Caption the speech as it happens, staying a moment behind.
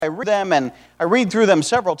I read them, and I read through them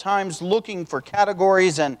several times looking for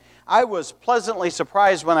categories, and I was pleasantly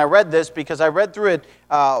surprised when I read this because I read through it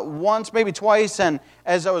once, maybe twice, and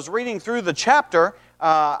as I was reading through the chapter,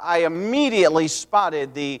 I immediately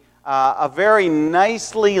spotted a very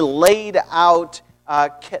nicely laid out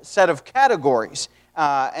set of categories.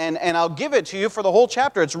 And I'll give it to you for the whole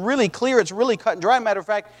chapter. It's really clear. It's really cut and dry. Matter of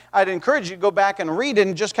fact, I'd encourage you to go back and read it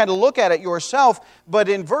and just kind of look at it yourself. But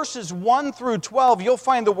in verses 1 through 12, you'll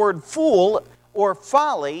find the word fool or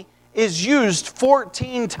folly is used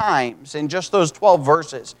 14 times in just those 12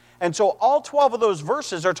 verses. And so all 12 of those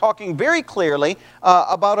verses are talking very clearly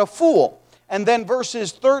about a fool. And then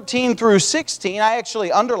verses 13 through 16, I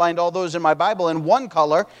actually underlined all those in my Bible in one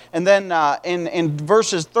color. And then in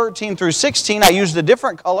verses 13 through 16, I used a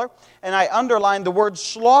different color. And I underlined the word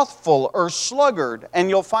slothful or sluggard. And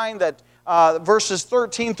you'll find that verses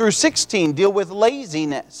 13 through 16 deal with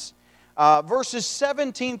laziness. Verses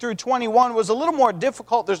 17 through 21 was a little more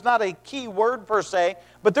difficult. There's not a key word per se,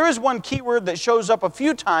 but there is one key word that shows up a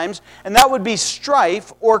few times, and that would be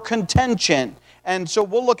strife or contention. And so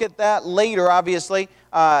we'll look at that later, obviously,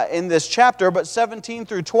 in this chapter. But 17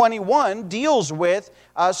 through 21 deals with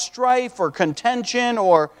strife or contention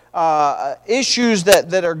or issues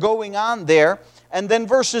that are going on there. And then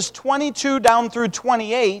verses 22 down through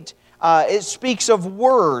 28, it speaks of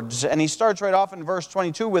words. And he starts right off in verse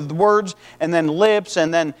 22 with words, and then lips,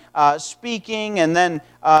 and then speaking, and then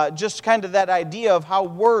just kind of that idea of how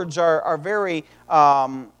words are very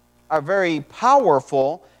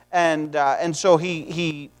powerful. And so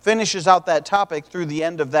he finishes out that topic through the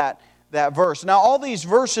end of that verse. Now, all these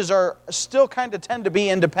verses are still kind of tend to be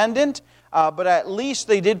independent, but at least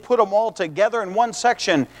they did put them all together in one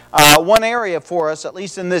section, one area for us, at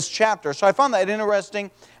least in this chapter. So I found that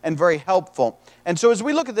interesting and very helpful. And so as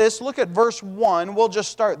we look at this, look at verse 1. We'll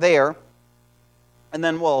just start there, and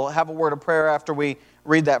then we'll have a word of prayer after we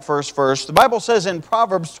read that first verse. The Bible says in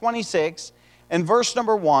Proverbs 26, in verse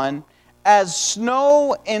number 1, "As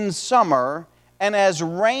snow in summer and as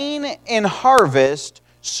rain in harvest,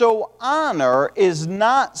 so honor is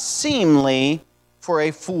not seemly for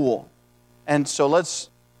a fool." And so let's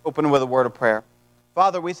open with a word of prayer.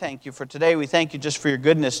 Father, we thank you for today. We thank you just for your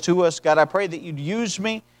goodness to us. God, I pray that you'd use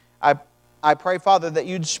me. I pray, Father, that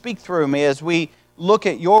you'd speak through me as we look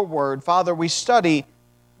at your word. Father, we study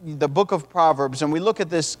the book of Proverbs, and we look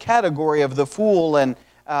at this category of the fool. And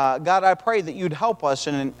God, I pray that you'd help us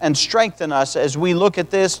and strengthen us as we look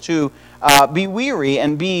at this to be weary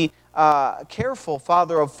and be careful,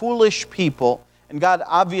 Father, of foolish people. And God,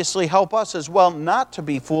 obviously help us as well not to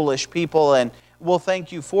be foolish people, and we'll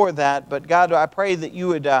thank you for that. But God, I pray that you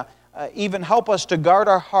would even help us to guard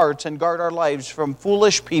our hearts and guard our lives from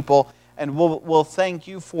foolish people, and we'll thank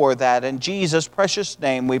you for that. In Jesus' precious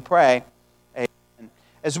name we pray. Amen.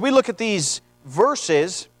 As we look at these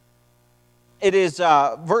verses, it is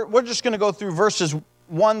we're just going to go through verses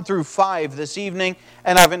 1 through 5 this evening,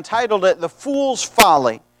 and I've entitled it, "The Fool's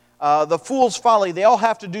Folly." The fool's folly, they all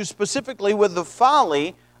have to do specifically with the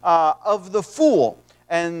folly of the fool.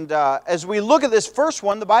 And as we look at this first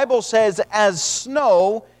one, the Bible says, "As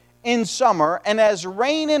snow in summer and as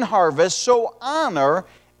rain in harvest, so honor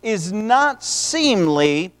is not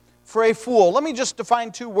seemly for a fool." Let me just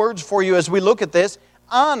define two words for you as we look at this.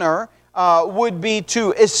 Honor would be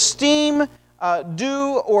to esteem,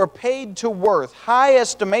 due or paid to worth, high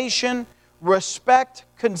estimation, respect,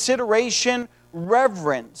 consideration,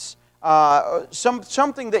 reverence,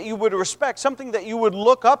 something that you would respect, something that you would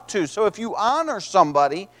look up to. So if you honor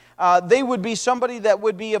somebody, they would be somebody that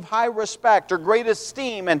would be of high respect or great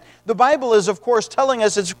esteem. And the Bible is, of course, telling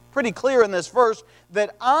us, it's pretty clear in this verse,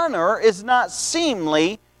 that honor is not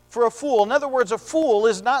seemly for a fool. In other words, a fool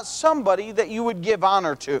is not somebody that you would give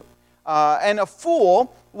honor to. And a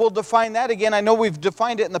fool, we'll define that again. I know we've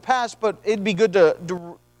defined it in the past, but it'd be good to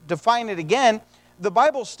define it again. The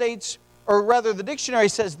Bible states, or rather the dictionary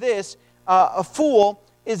says this, a fool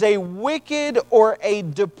is a wicked or a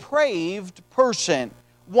depraved person,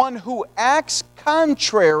 one who acts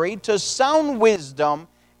contrary to sound wisdom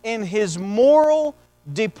in his moral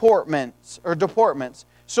deportments.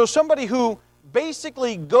 So somebody who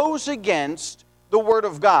basically goes against the Word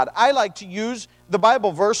of God. I like to use the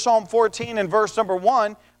Bible verse, Psalm 14 and verse number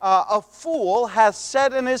 1, "A fool hath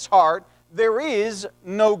said in his heart, there is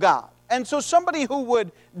no God." And so somebody who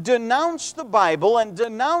would denounce the Bible and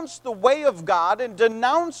denounce the way of God and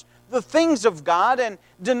denounce the things of God and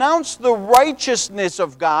denounce the righteousness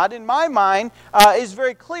of God, in my mind, is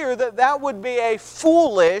very clear that that would be a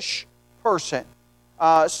foolish person.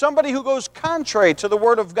 Somebody who goes contrary to the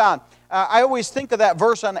Word of God. I always think of that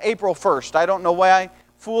verse on April 1st. I don't know why,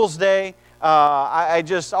 Fool's Day. I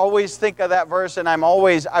just always think of that verse, and I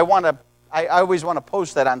always want to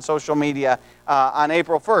post that on social media on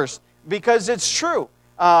April 1st, because it's true.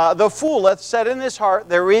 The fool hath said in his heart,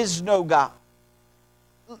 there is no God.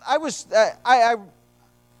 I was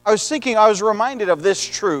thinking, I was reminded of this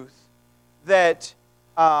truth, that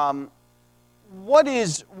what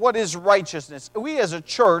is righteousness? We as a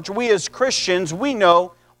church, we as Christians, we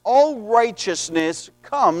know all righteousness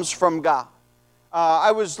comes from God.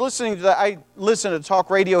 I listen to talk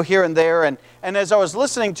radio here and there, and as I was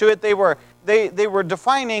listening to it, they were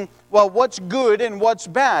defining, well, what's good and what's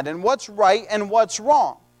bad, and what's right and what's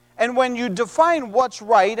wrong. And when you define what's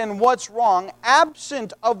right and what's wrong,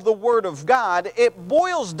 absent of the Word of God, it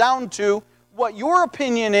boils down to what your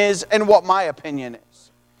opinion is and what my opinion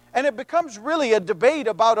is. And it becomes really a debate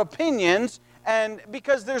about opinions, and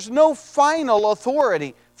because there's no final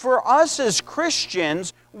authority. For us as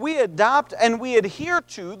Christians, we adopt and we adhere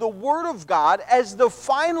to the Word of God as the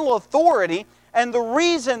final authority, and the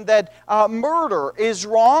reason that murder is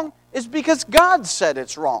wrong is because God said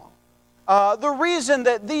it's wrong. The reason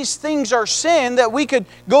that these things are sin, that we could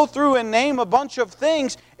go through and name a bunch of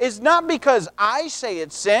things, is not because I say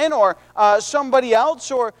it's sin, or somebody else,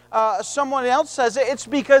 or someone else says it. It's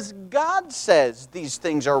because God says these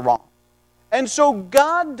things are wrong. And so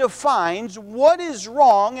God defines what is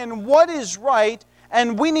wrong and what is right,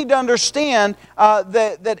 and we need to understand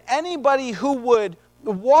that anybody who would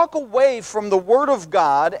walk away from the Word of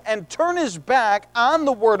God and turn his back on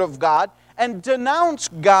the Word of God and denounce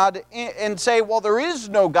God and say, well, there is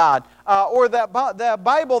no God, or that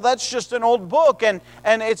Bible, that's just an old book, and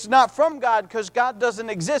it's not from God because God doesn't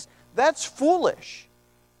exist, that's foolish.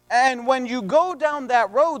 And when you go down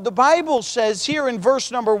that road, the Bible says here in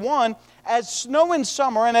verse number 1, as snow in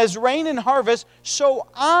summer and as rain in harvest, so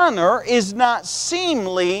honor is not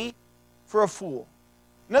seemly for a fool.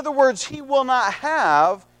 In other words, he will not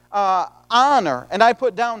have honor. And I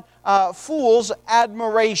put down fool's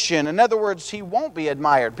admiration. In other words, he won't be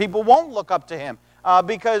admired. People won't look up to him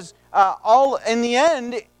because in the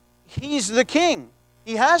end, he's the king.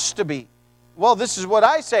 He has to be. Well, this is what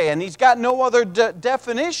I say, and he's got no other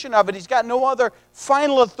definition of it. He's got no other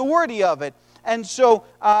final authority of it. And so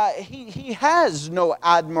he has no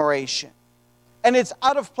admiration. And it's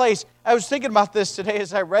out of place. I was thinking about this today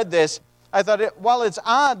as I read this. I thought, while it's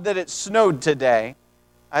odd that it snowed today,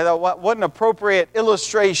 I thought, what an appropriate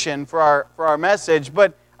illustration for our message.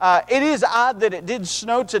 But it is odd that it did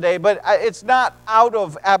snow today, but it's not out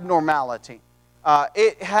of abnormality.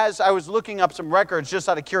 I was looking up some records just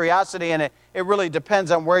out of curiosity, and it really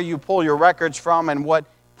depends on where you pull your records from and what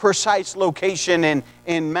precise location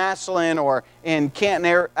in Massillon or in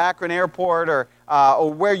Canton Akron Airport or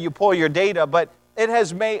where you pull your data, but it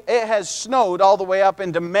has snowed all the way up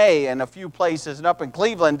into May in a few places, and up in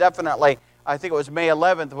Cleveland definitely. I think it was May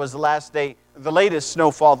 11th was the latest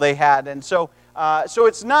snowfall they had, and so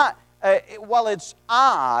it's not. While it's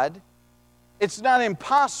odd, it's not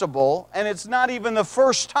impossible, and it's not even the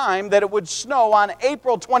first time that it would snow on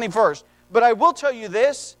April 21st. But I will tell you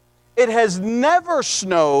this. It has never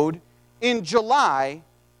snowed in July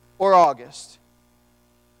or August.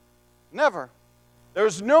 Never.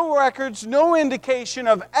 There's no records, no indication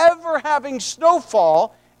of ever having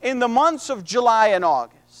snowfall in the months of July and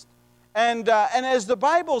August. And as the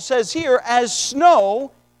Bible says here, as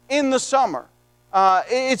snow in the summer.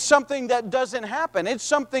 It's something that doesn't happen. It's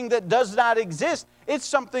something that does not exist. It's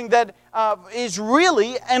something that is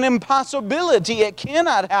really an impossibility. It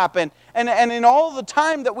cannot happen. And in all the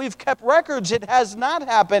time that we've kept records, it has not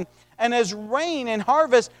happened. And as rain and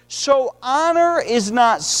harvest, so honor is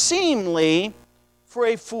not seemly for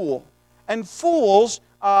a fool. And a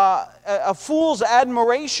fool's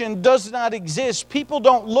admiration does not exist. People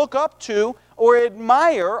don't look up to or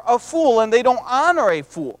admire a fool, and they don't honor a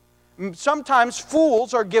fool. Sometimes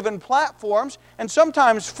fools are given platforms, and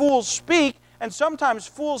sometimes fools speak, and sometimes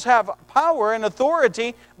fools have power and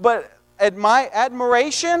authority, but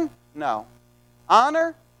admiration? No.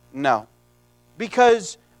 Honor? No.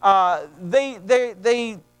 Because they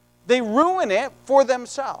ruin it for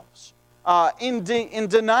themselves in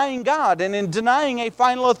denying God and in denying a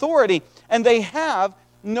final authority, and they have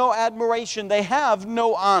no admiration, they have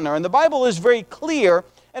no honor. And the Bible is very clear.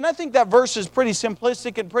 And I think that verse is pretty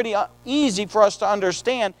simplistic and pretty easy for us to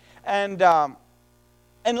understand. And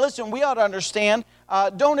listen, we ought to understand,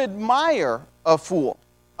 don't admire a fool.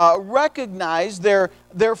 Recognize their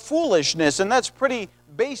foolishness. And that's pretty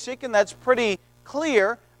basic and that's pretty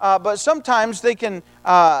clear. But sometimes they can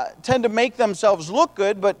tend to make themselves look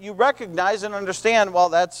good, but you recognize and understand,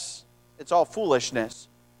 well, it's all foolishness.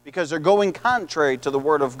 Because they're going contrary to the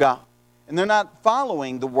Word of God. And they're not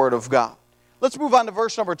following the Word of God. let's move on to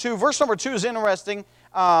verse number 2. Verse number 2 is interesting.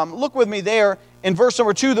 Look with me there. In verse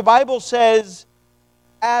number 2, the Bible says,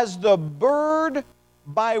 as the bird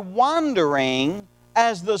by wandering,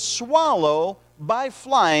 as the swallow by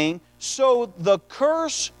flying, so the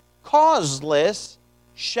curse causeless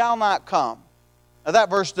shall not come. Now that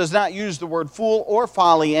verse does not use the word fool or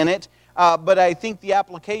folly in it, but I think the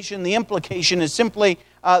application, the implication is simply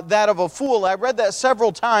that of a fool. I read that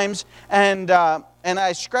several times, and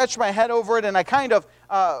I scratched my head over it, and I kind of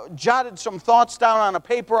jotted some thoughts down on a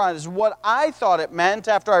paper on what I thought it meant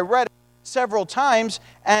after I read it several times,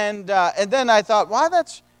 and then I thought, wow,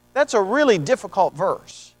 that's a really difficult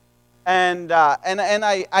verse. So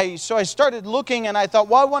I started looking, and I thought,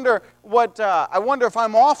 well, I wonder if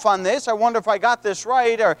I'm off on this. I wonder if I got this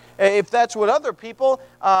right, or if that's what other people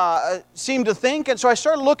seem to think. And so I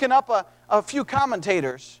started looking up a few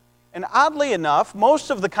commentators, and oddly enough, most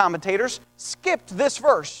of the commentators skipped this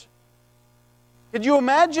verse. Could you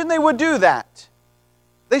imagine they would do that?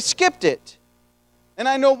 They skipped it, and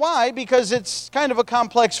I know why, because it's kind of a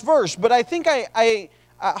complex verse. But I think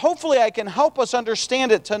hopefully I can help us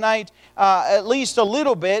understand it tonight at least a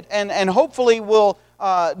little bit, and hopefully we'll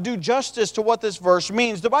do justice to what this verse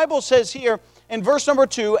means. The Bible says here in verse number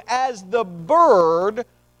 2, as the bird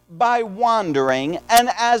by wandering, and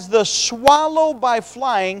as the swallow by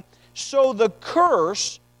flying, so the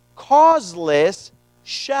curse causeless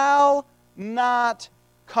shall not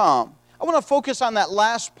come. I want to focus on that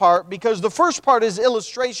last part because the first part is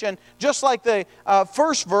illustration. Just like the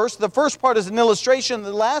first verse, the first part is an illustration.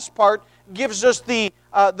 The last part gives us the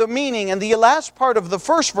meaning. And the last part of the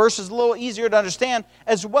first verse is a little easier to understand,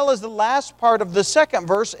 as well as the last part of the second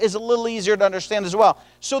verse is a little easier to understand as well.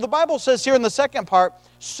 So the Bible says here in the second part,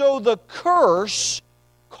 so the curse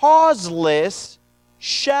causeless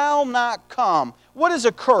shall not come. What is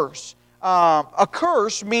a curse? A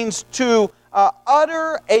curse means to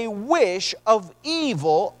utter a wish of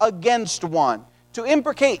evil against one, to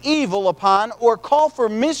imprecate evil upon, or call for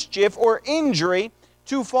mischief or injury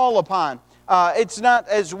to fall upon. It's not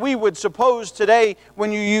as we would suppose today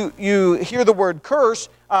when you hear the word curse,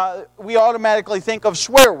 we automatically think of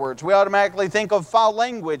swear words. We automatically think of foul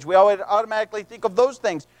language. We automatically think of those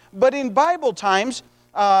things. But in Bible times,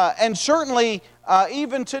 and certainly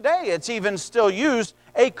even today, it's even still used,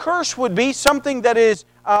 a curse would be something that is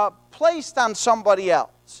placed on somebody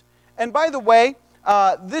else. And by the way,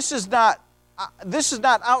 this is not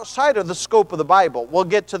outside of the scope of the Bible. We'll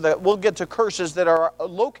get to curses that are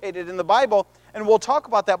located in the Bible, and we'll talk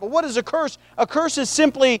about that. But what is a curse? A curse is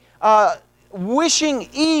simply wishing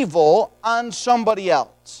evil on somebody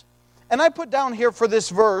else. And I put down here for this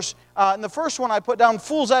verse, in the first one I put down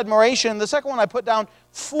fool's admiration, and the second one I put down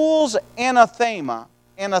fool's anathema.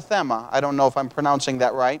 Anathema. I don't know if I'm pronouncing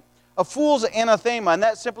that right. A fool's anathema, and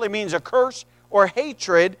that simply means a curse or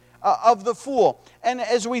hatred of the fool. And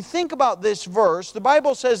as we think about this verse, the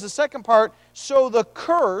Bible says the second part, so the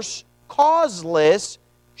curse causeless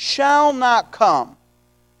shall not come.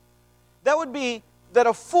 That would be that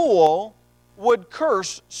a fool would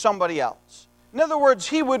curse somebody else. In other words,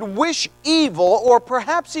 he would wish evil, or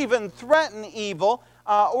perhaps even threaten evil,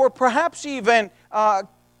 or perhaps even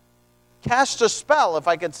cast a spell, if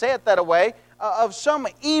I could say it that way, of some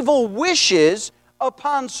evil wishes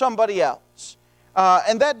upon somebody else.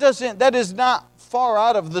 And that is not far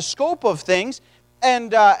out of the scope of things.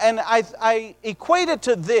 And I equate it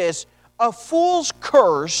to this: a fool's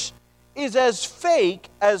curse is as fake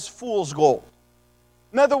as fool's gold.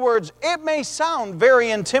 In other words, it may sound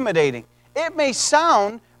very intimidating. It may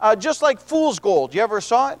sound just like fool's gold. You ever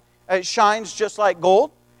saw it? It shines just like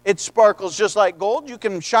gold. It sparkles just like gold. You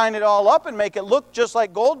can shine it all up and make it look just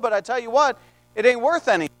like gold, but I tell you what, it ain't worth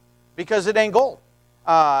anything because it ain't gold.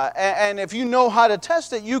 And if you know how to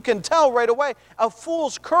test it, you can tell right away a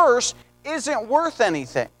fool's curse isn't worth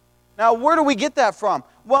anything. Now, where do we get that from?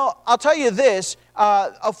 Well, I'll tell you this.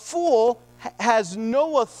 A fool has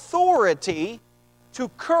no authority to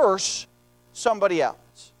curse somebody else.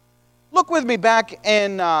 Look with me back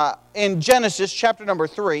in Genesis chapter number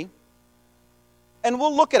 3, and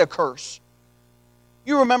we'll look at a curse.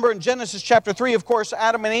 You remember in Genesis chapter 3, of course,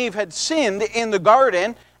 Adam and Eve had sinned in the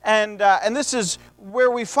garden, and this is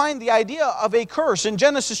where we find the idea of a curse. In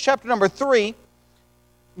Genesis chapter number 3,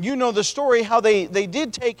 you know the story, how they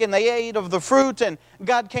did take and they ate of the fruit, and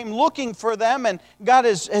God came looking for them, and God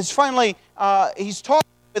has finally, He's talking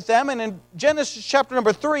with them. And in Genesis chapter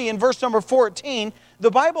number 3, in verse number 14,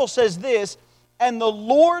 the Bible says this, and the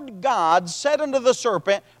Lord God said unto the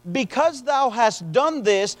serpent, because thou hast done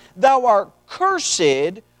this, thou art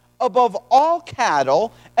cursed above all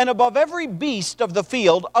cattle and above every beast of the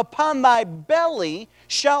field. Upon thy belly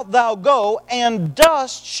shalt thou go, and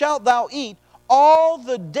dust shalt thou eat all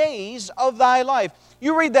the days of thy life.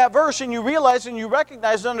 You read that verse and you realize and you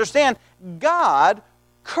recognize and understand God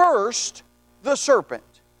cursed the serpent.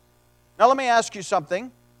 Now let me ask you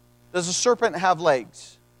something. Does a serpent have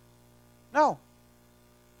legs? No,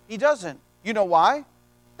 he doesn't. You know why?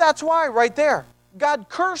 That's why right there. God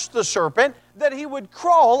cursed the serpent that he would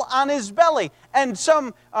crawl on his belly. And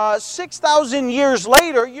some 6,000 years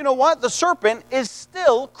later, you know what? The serpent is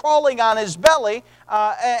still crawling on his belly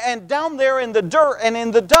and down there in the dirt and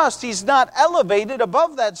in the dust. He's not elevated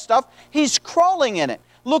above that stuff. He's crawling in it.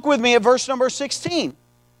 Look with me at verse number 16.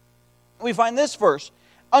 We find this verse.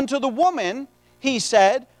 Unto the woman he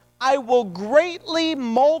said, I will greatly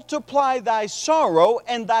multiply thy sorrow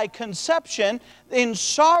and thy conception. In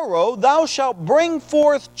sorrow thou shalt bring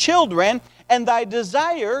forth children, and thy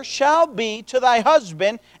desire shall be to thy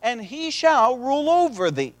husband, and he shall rule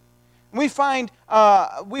over thee. We find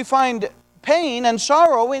pain and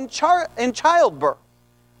sorrow in childbirth.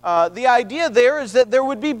 The idea there is that there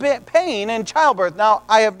would be pain in childbirth. Now,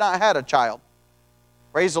 I have not had a child.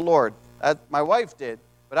 Praise the Lord. My wife did.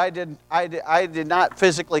 But I did not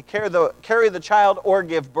physically carry the child or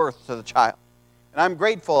give birth to the child. And I'm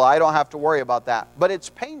grateful I don't have to worry about that. But it's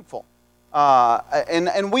painful.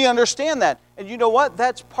 And we understand that. And you know what?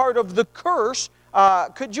 That's part of the curse.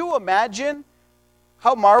 Could you imagine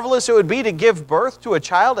how marvelous it would be to give birth to a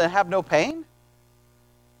child and have no pain?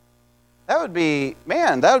 That would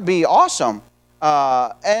be awesome.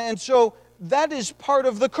 And so that is part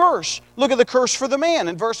of the curse. Look at the curse for the man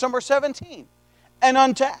in verse number 17. And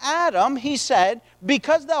unto Adam he said,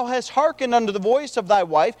 because thou hast hearkened unto the voice of thy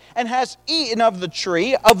wife, and hast eaten of the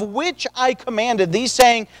tree of which I commanded thee,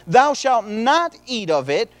 saying, thou shalt not eat of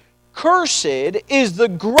it, cursed is the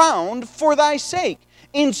ground for thy sake.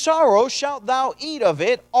 In sorrow shalt thou eat of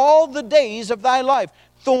it all the days of thy life.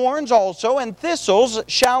 Thorns also and thistles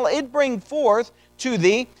shall it bring forth to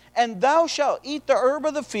thee, and thou shalt eat the herb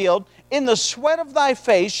of the field. In the sweat of thy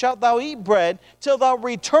face shalt thou eat bread, till thou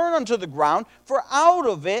return unto the ground. For out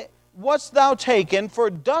of it wast thou taken, for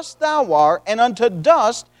dust thou art, and unto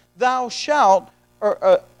dust thou shalt,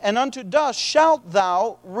 and unto dust shalt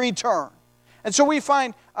thou return. And so we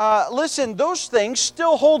find, listen, those things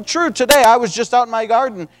still hold true today. I was just out in my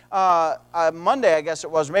garden Monday, I guess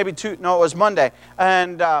it was, it was Monday,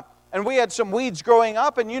 and we had some weeds growing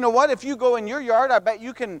up. And you know what? If you go in your yard, I bet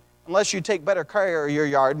you can. Unless you take better care of your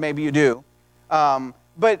yard, maybe you do.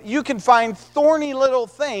 But you can find thorny little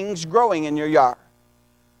things growing in your yard.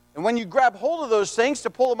 And when you grab hold of those things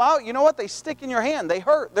to pull them out, you know what? They stick in your hand. They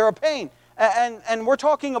hurt. They're a pain. And we're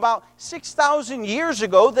talking about 6,000 years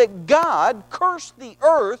ago that God cursed the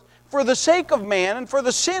earth for the sake of man and for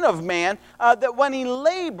the sin of man, that when he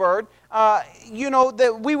labored,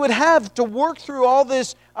 that we would have to work through all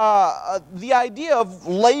this, the idea of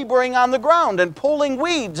laboring on the ground and pulling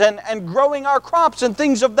weeds and growing our crops and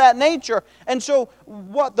things of that nature. And so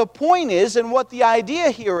what the point is and what the idea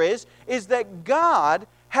here is that God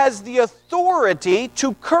has the authority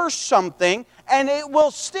to curse something and it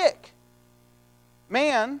will stick.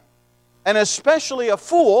 Man, and especially a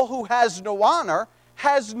fool who has no honor,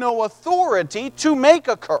 has no authority to make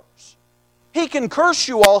a curse. He can curse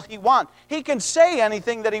you all he wants. He can say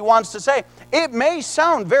anything that he wants to say. It may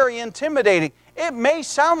sound very intimidating. It may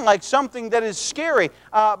sound like something that is scary.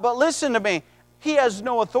 But listen to me. He has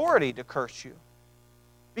no authority to curse you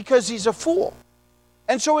because he's a fool.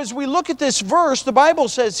 And so as we look at this verse, the Bible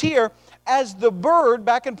says here, as the bird,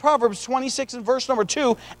 back in Proverbs 26 and verse number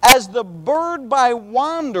 2, as the bird by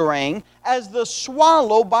wandering, as the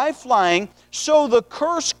swallow by flying, so the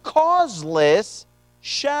curse causeless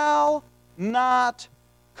shall not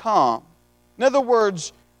come. In other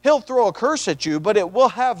words, he'll throw a curse at you, but it will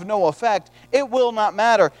have no effect. It will not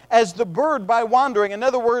matter. As the bird by wandering, in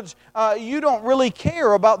other words, you don't really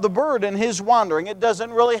care about the bird and his wandering. It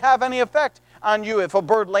doesn't really have any effect on you if a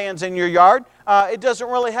bird lands in your yard. It doesn't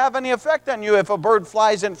really have any effect on you if a bird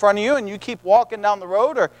flies in front of you and you keep walking down the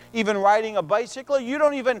road or even riding a bicycle. You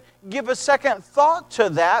don't even give a second thought to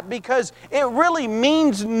that because it really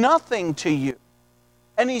means nothing to you.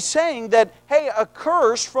 And he's saying that, hey, a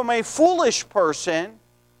curse from a foolish person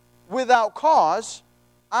without cause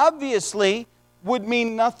obviously would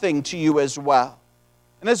mean nothing to you as well.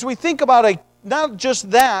 And as we think about not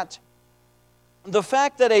just that, the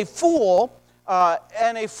fact that a fool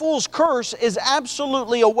and a fool's curse is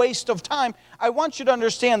absolutely a waste of time, I want you to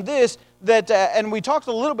understand this, that, and we talked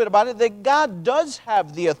a little bit about it, that God does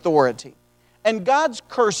have the authority. And God's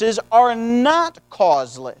curses are not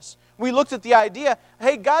causeless. we looked at the idea,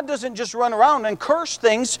 hey, God doesn't just run around and curse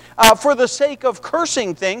things for the sake of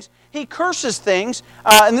cursing things. He curses things,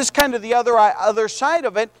 and this is kind of the other side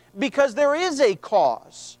of it, because there is a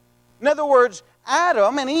cause. In other words,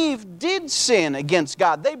 Adam and Eve did sin against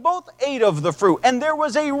God. They both ate of the fruit, and there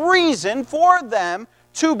was a reason for them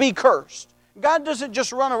to be cursed. God doesn't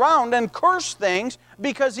just run around and curse things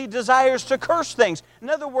because He desires to curse things. In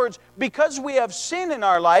other words, because we have sin in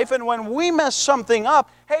our life, and when we mess something up,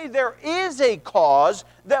 hey, there is a cause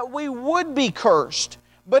that we would be cursed.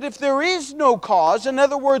 But if there is no cause, in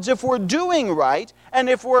other words, if we're doing right, and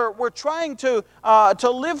if we're trying to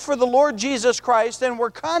live for the Lord Jesus Christ, and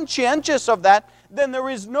we're conscientious of that, then there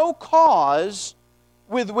is no cause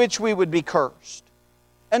with which we would be cursed.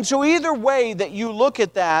 And so either way that you look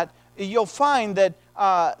at that, you'll find that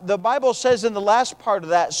the Bible says in the last part of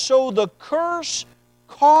that, so the curse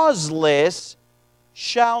causeless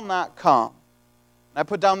shall not come. I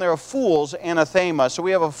put down there a fool's anathema. So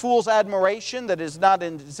we have a fool's admiration that is not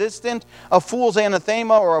existent, a fool's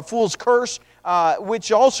anathema or a fool's curse,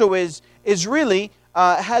 which also is really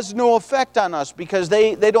has no effect on us because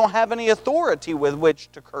they don't have any authority with which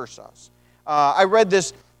to curse us. I read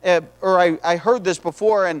this, or I heard this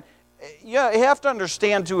before, and you have to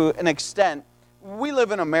understand to an extent, we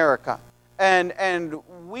live in America, and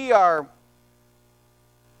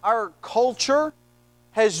our culture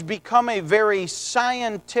has become a very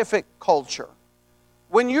scientific culture.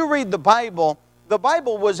 When you read the Bible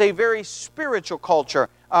was a very spiritual culture.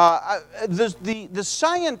 The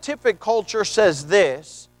scientific culture says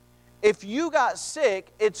this: if you got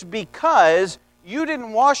sick, it's because you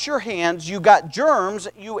didn't wash your hands, you got germs,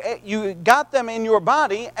 you got them in your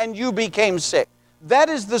body, and you became sick. That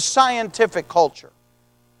is the scientific culture.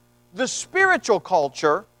 The spiritual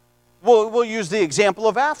culture, we'll use the example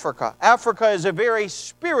of Africa. Africa is a very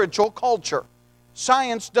spiritual culture.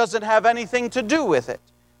 Science doesn't have anything to do with it.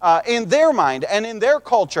 In their mind and in their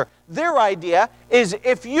culture, their idea is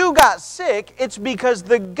if you got sick, it's because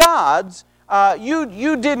the gods,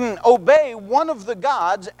 you didn't obey one of the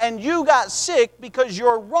gods, and you got sick because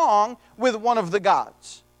you're wrong with one of the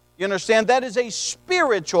gods. You understand? That is a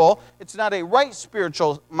spiritual, it's not a right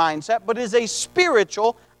spiritual mindset, but it is a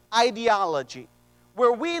spiritual ideology,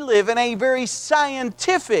 where we live in a very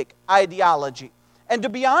scientific ideology. And to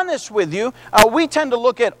be honest with you, we tend to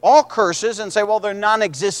look at all curses and say, well, they're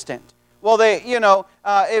non-existent. Well,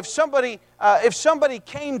 if somebody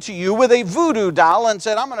came to you with a voodoo doll and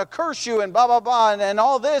said, I'm going to curse you and blah, blah, blah, and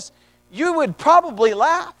all this, you would probably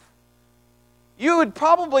laugh. You would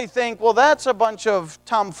probably think, well, that's a bunch of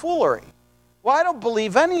tomfoolery. Well, I don't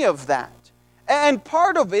believe any of that. And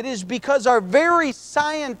part of it is because our very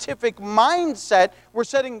scientific mindset, we're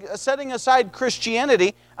setting aside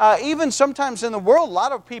Christianity. Even sometimes in the world, a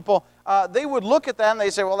lot of people, they would look at that and they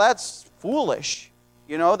say, well, that's foolish.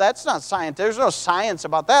 You know, that's not science. There's no science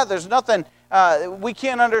about that. There's nothing, we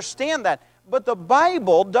can't understand that. But the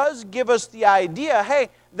Bible does give us the idea, hey,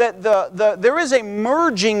 that there is a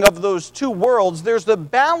merging of those two worlds. There's the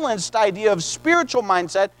balanced idea of spiritual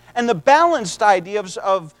mindset and the balanced idea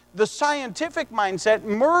of the scientific mindset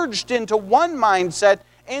merged into one mindset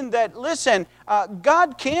in that, listen,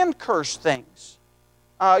 God can curse things.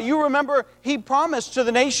 You remember He promised to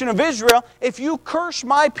the nation of Israel, if you curse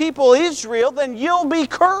my people Israel, then you'll be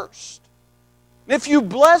cursed. If you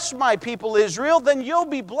bless my people Israel, then you'll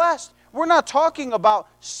be blessed. We're not talking about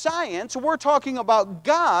science. We're talking about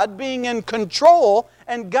God being in control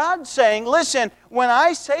and God saying, listen, when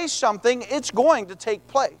I say something, it's going to take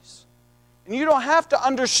place. And you don't have to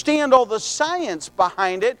understand all the science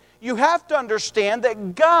behind it. You have to understand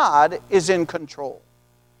that God is in control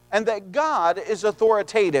and that God is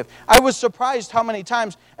authoritative. I was surprised how many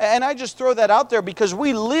times, and I just throw that out there because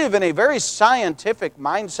we live in a very scientific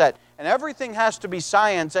mindset and everything has to be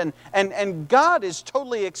science, and God is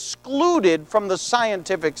totally excluded from the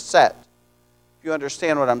scientific set, if you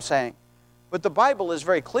understand what I'm saying. But the Bible is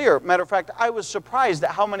very clear. Matter of fact, I was surprised at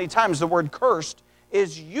how many times the word cursed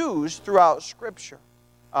is used throughout Scripture.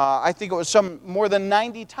 I think it was more than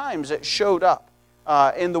 90 times it showed up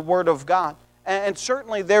in the Word of God. And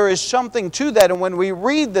certainly there is something to that. And when we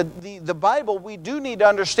read the Bible, we do need to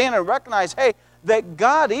understand and recognize, hey, that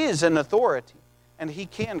God is an authority. And He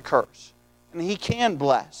can curse. And He can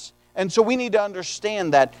bless. And so we need to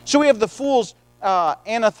understand that. So we have the fool's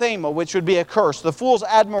anathema, which would be a curse. The fool's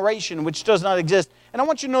admiration, which does not exist. And I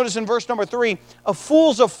want you to notice in verse number 3, a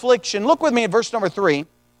fool's affliction. Look with me at verse number 3.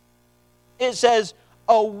 It says,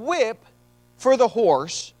 a whip for the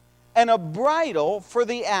horse, and a bridle for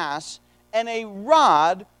the ass, and a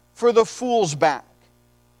rod for the fool's back.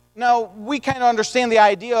 Now, we kind of understand the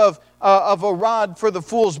idea of a rod for the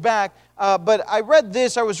fool's back, but I read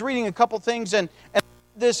this, I was reading a couple things, and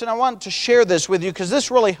I wanted to share this with you because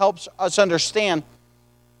this really helps us understand.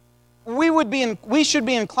 We should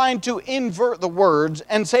be inclined to invert the words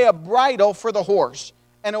and say a bridle for the horse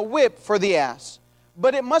and a whip for the ass.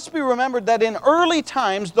 But it must be remembered that in early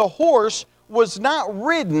times the horse was not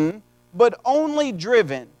ridden, but only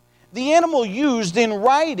driven. The animal used in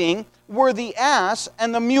riding were the ass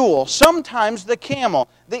and the mule, sometimes the camel.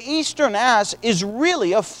 The eastern ass is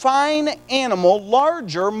really a fine animal,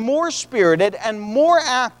 larger, more spirited, and more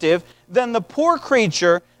active than the poor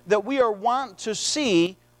creature that we are wont to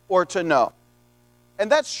see or to know.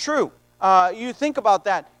 And that's true. You think about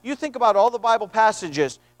that. You think about all the Bible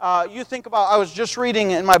passages. You think about, I was just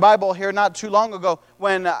reading in my Bible here not too long ago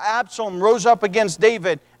when Absalom rose up against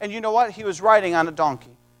David, and you know what? He was riding on a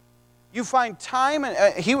donkey. You find time,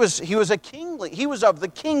 and he was a kingly, he was of the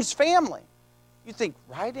king's family. You think,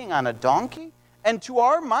 riding on a donkey? And to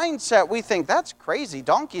our mindset, we think, that's crazy.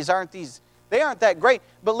 Donkeys they aren't that great.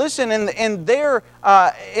 But listen, in the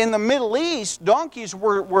Middle East, donkeys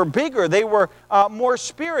were bigger. They were more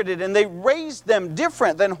spirited, and they raised them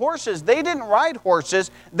different than horses. They didn't ride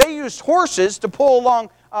horses. They used horses to pull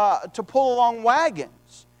along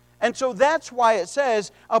wagons. And so that's why it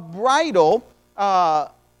says a bridle,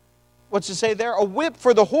 what's it say there? A whip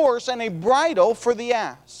for the horse and a bridle for the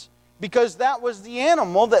ass. Because that was the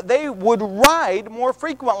animal that they would ride more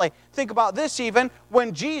frequently. Think about this even,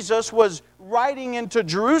 when Jesus was riding into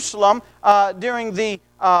Jerusalem during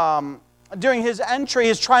his entry,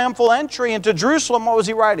 his triumphal entry into Jerusalem, what was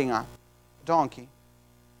he riding on? A donkey.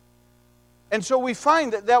 And so we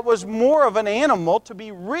find that was more of an animal to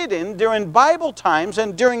be ridden during Bible times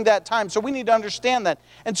and during that time. So we need to understand that.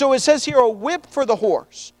 And so it says here, a whip for the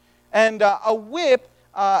horse. And a whip,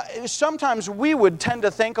 sometimes we would tend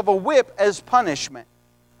to think of a whip as punishment.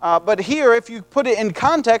 But here, if you put it in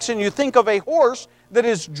context and you think of a horse that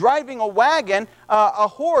is driving a wagon, a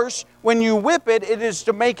horse, when you whip it, it is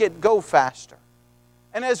to make it go faster.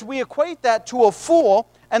 And as we equate that to a fool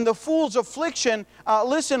and the fool's affliction,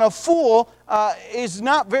 listen, a fool is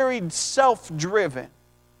not very self-driven.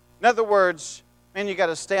 In other words, man, you got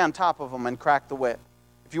to stay on top of them and crack the whip.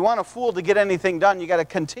 If you want a fool to get anything done, you got to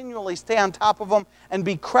continually stay on top of them and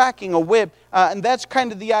be cracking a whip. And that's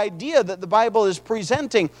kind of the idea that the Bible is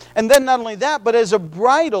presenting. And then not only that, but as a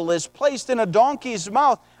bridle is placed in a donkey's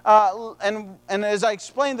mouth, and as I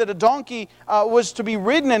explained that a donkey was to be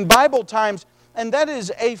ridden in Bible times, and that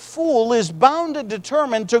is a fool is bound and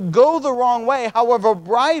determined to go the wrong way. However, a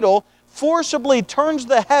bridle forcibly turns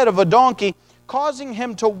the head of a donkey, causing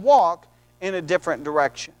him to walk in a different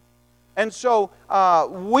direction. And so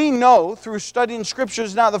we know through studying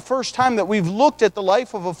Scriptures, now the first time that we've looked at the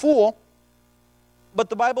life of a fool, but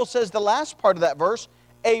the Bible says the last part of that verse,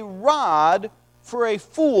 a rod for a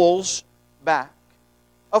fool's back.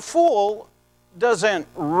 A fool doesn't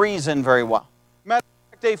reason very well. Matter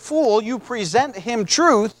of fact, a fool, you present him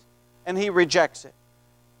truth and he rejects it.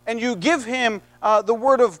 And you give him the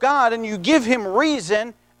Word of God and you give him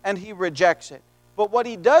reason and he rejects it. But what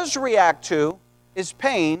he does react to is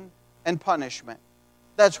pain and punishment.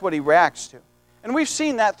 That's what he reacts to. And we've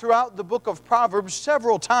seen that throughout the book of Proverbs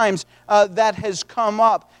several times that has come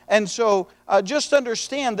up. And so just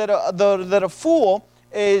understand that a fool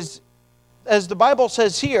is, as the Bible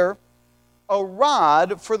says here, a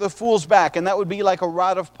rod for the fool's back. And that would be like a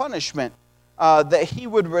rod of punishment that he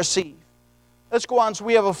would receive. Let's go on. So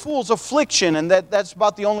we have a fool's affliction, and that's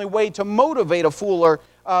about the only way to motivate a fool or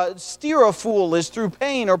steer a fool is through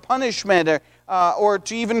pain or punishment or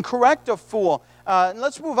to even correct a fool.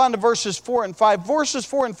 Let's move on to verses 4 and 5. Verses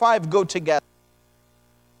 4 and 5 go together.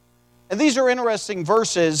 And these are interesting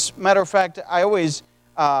verses. Matter of fact, I always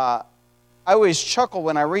chuckle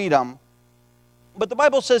when I read them. But the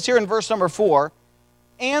Bible says here in verse number 4,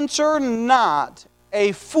 answer not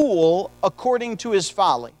a fool according to his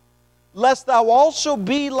folly, lest thou also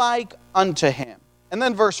be like unto him. And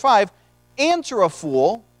then verse 5, answer a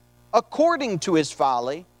fool according to his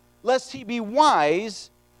folly, lest he be wise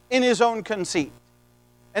in his own conceit.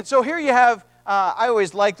 And so here you have, I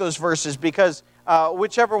always like those verses because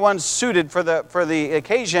whichever one's suited for the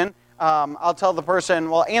occasion, I'll tell the person,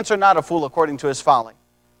 well, answer not a fool according to his folly.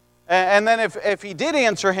 And then if he did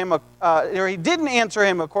answer him, or he didn't answer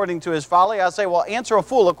him according to his folly, I'll say, well, answer a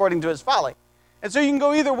fool according to his folly. And so you can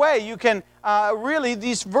go either way. You can really,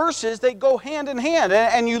 these verses, they go hand in hand.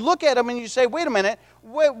 And you look at them and you say, wait a minute,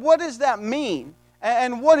 what does that mean?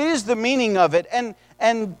 And what is the meaning of it?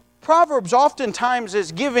 And Proverbs oftentimes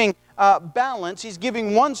is giving balance. He's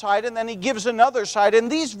giving one side and then he gives another side.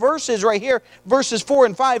 And these verses right here, verses 4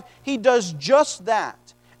 and 5, he does just that.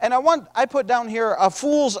 And I put down here a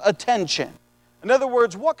fool's attention. In other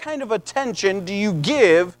words, what kind of attention do you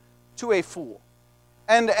give to a fool?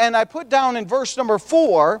 And I put down in verse number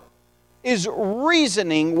 4 is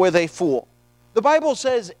reasoning with a fool. The Bible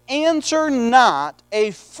says, answer not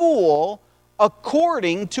a fool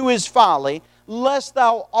according to his folly, lest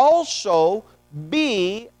thou also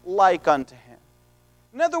be like unto him.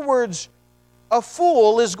 In other words, a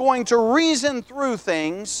fool is going to reason through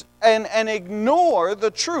things and ignore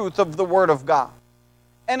the truth of the Word of God.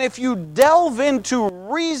 And if you delve into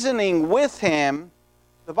reasoning with him,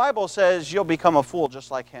 the Bible says you'll become a fool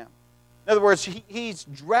just like him. In other words, he's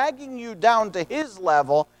dragging you down to his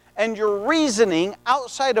level, and you're reasoning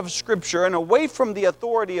outside of Scripture and away from the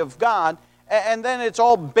authority of God, and then it's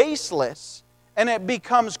all baseless, and it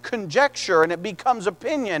becomes conjecture, and it becomes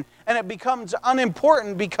opinion, and it becomes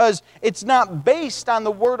unimportant because it's not based on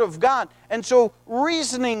the Word of God. And so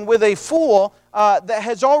reasoning with a fool that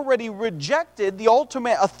has already rejected the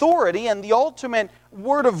ultimate authority and the ultimate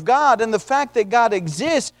Word of God and the fact that God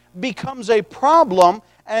exists becomes a problem,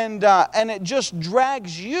 and it just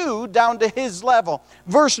drags you down to his level.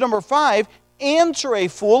 Verse number 5, answer a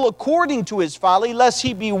fool according to his folly, lest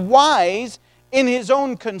he be wise in his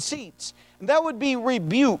own conceits. And that would be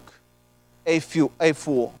rebuke a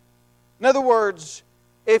fool. In other words,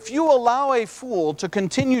 if you allow a fool to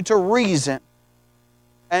continue to reason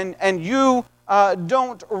and you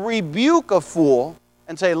don't rebuke a fool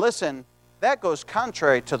and say, listen, that goes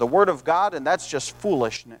contrary to the Word of God and that's just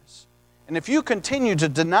foolishness. And if you continue to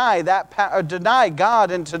deny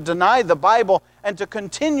God and to deny the Bible and to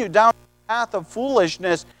continue down the path of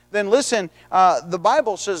foolishness, then listen, the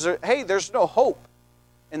Bible says, hey, there's no hope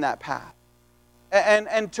in that path.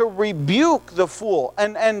 And to rebuke the fool,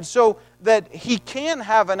 and so that he can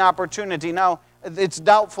have an opportunity. Now, it's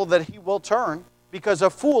doubtful that he will turn, because a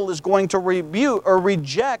fool is going to rebuke or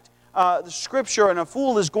reject the Scripture, and a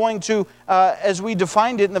fool is going to, as we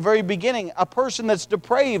defined it in the very beginning, a person that's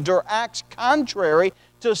depraved or acts contrary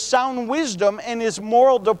to sound wisdom in his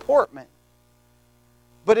moral deportment.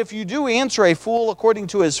 But if you do answer a fool according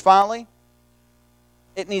to his folly,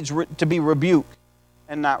 it needs to be rebuke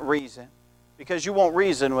and not reason. Because you won't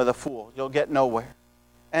reason with a fool. You'll get nowhere.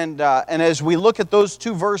 And as we look at those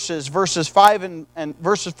two verses, verses 5 and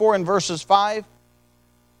verses 4 and verses 5,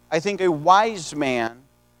 I think a wise man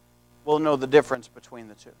will know the difference between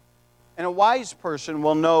the two. And a wise person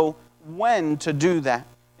will know when to do that.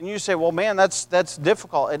 And you say, well, man, that's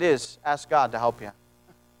difficult. It is. Ask God to help you.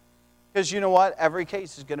 Because you know what? Every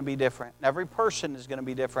case is going to be different. And every person is going to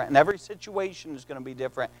be different. And every situation is going to be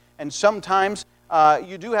different. And sometimes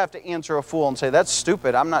you do have to answer a fool and say, that's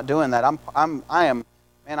stupid. I'm not doing that. I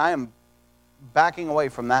am backing away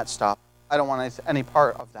from that stuff. I don't want any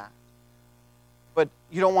part of that. But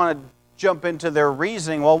you don't want to jump into their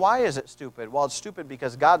reasoning. Well, why is it stupid? Well, it's stupid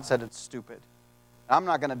because God said it's stupid. I'm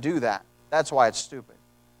not going to do that. That's why it's stupid.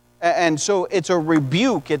 And so it's a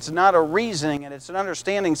rebuke. It's not a reasoning. And it's an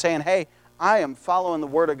understanding saying, hey, I am following the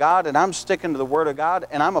Word of God and I'm sticking to the Word of God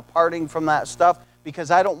and I'm departing from that stuff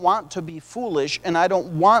because I don't want to be foolish and I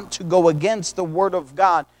don't want to go against the Word of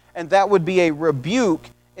God. And that would be a rebuke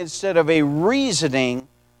instead of a reasoning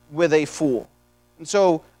with a fool. And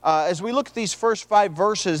so as we look at these first 5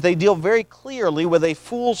 verses, they deal very clearly with a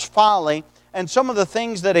fool's folly and some of the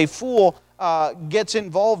things that a fool gets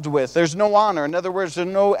involved with. There's no honor. In other words, there's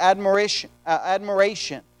no admiration.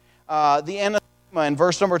 The anathema in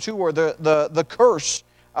verse number 2, or the curse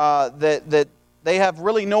that they have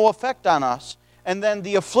really no effect on us. And then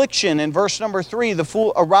the affliction in verse number 3,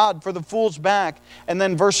 a rod for the fool's back. And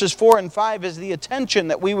then verses 4 and 5 is the attention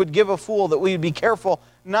that we would give a fool, that we would be careful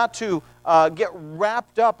not to get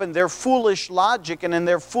wrapped up in their foolish logic and in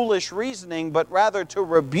their foolish reasoning, but rather to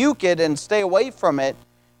rebuke it and stay away from it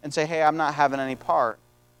and say, hey, I'm not having any part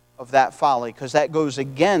of that folly, because that goes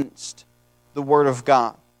against the Word of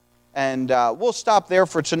God. And we'll stop there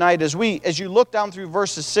for tonight. As you look down through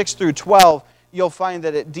verses 6 through 12, you'll find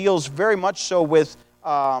that it deals very much so with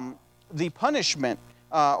the punishment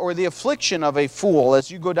or the affliction of a fool as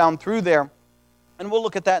you go down through there. And we'll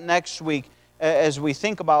look at that next week as we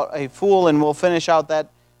think about a fool, and we'll finish out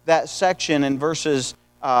that section in verses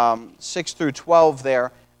 6 through 12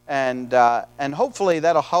 there. And hopefully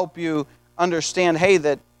that'll help you understand, hey,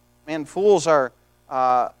 that, man, fools are,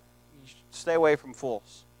 stay away from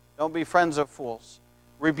fools. Don't be friends of fools.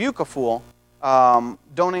 Rebuke a fool.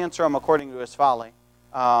 Don't answer him according to his folly.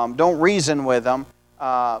 Don't reason with him.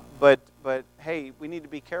 But hey, we need to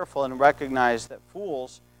be careful and recognize that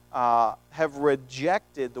fools have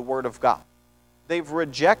rejected the Word of God. They've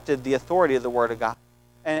rejected the authority of the Word of God.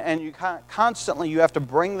 And you constantly, you have to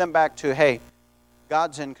bring them back to, hey,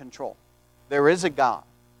 God's in control. There is a God.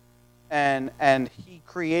 And He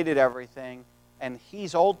created everything. And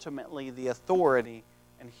He's ultimately the authority.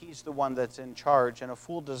 And He's the one that's in charge. And a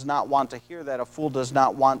fool does not want to hear that. A fool does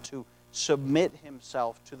not want to submit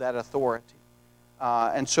himself to that authority.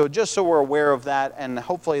 And so just so we're aware of that, and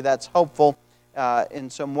hopefully that's helpful in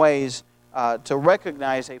some ways to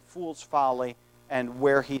recognize a fool's folly and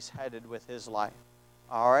where he's headed with his life.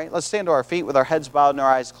 All right, let's stand to our feet with our heads bowed and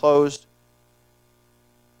our eyes closed.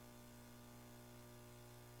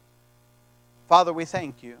 Father, we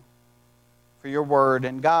thank you for your word.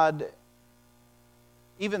 And God,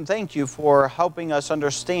 even thank you for helping us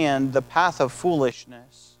understand the path of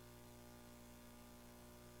foolishness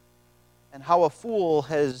and how a fool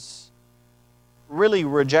has really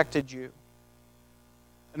rejected you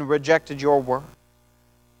and rejected your word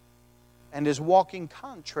and is walking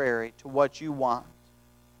contrary to what you want.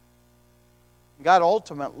 God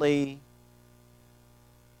ultimately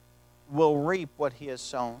will reap what he has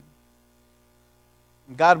sown.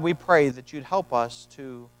 God, we pray that you'd help us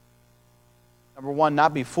to, number one,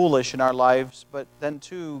 not be foolish in our lives, but then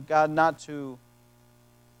two, God, not to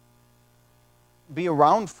be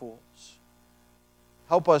around fools.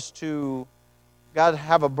 Help us to, God,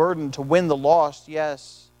 have a burden to win the lost,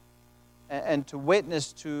 yes, and to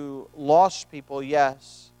witness to lost people,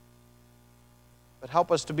 yes. But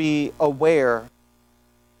help us to be aware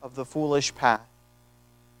of the foolish path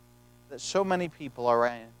that so many people are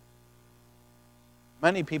in.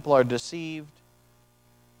 Many people are deceived.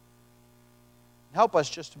 Help us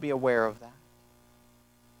just to be aware of that.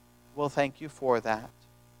 We'll thank you for that.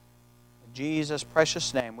 In Jesus'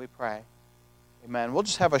 precious name we pray. Amen. We'll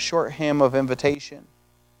just have a short hymn of invitation.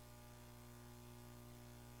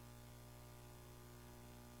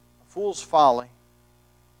 A fool's folly.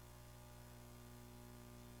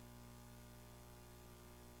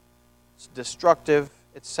 It's destructive.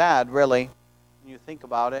 It's sad, really, when you think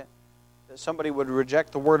about it, that somebody would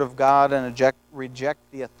reject the Word of God and reject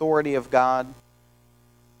the authority of God.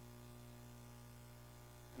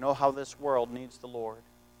 You know how this world needs the Lord.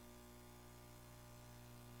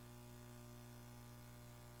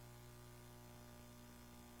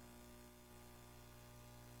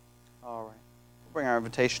 All right. We'll bring our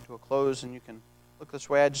invitation to a close, and you can look this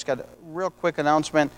way. I just got a real quick announcement.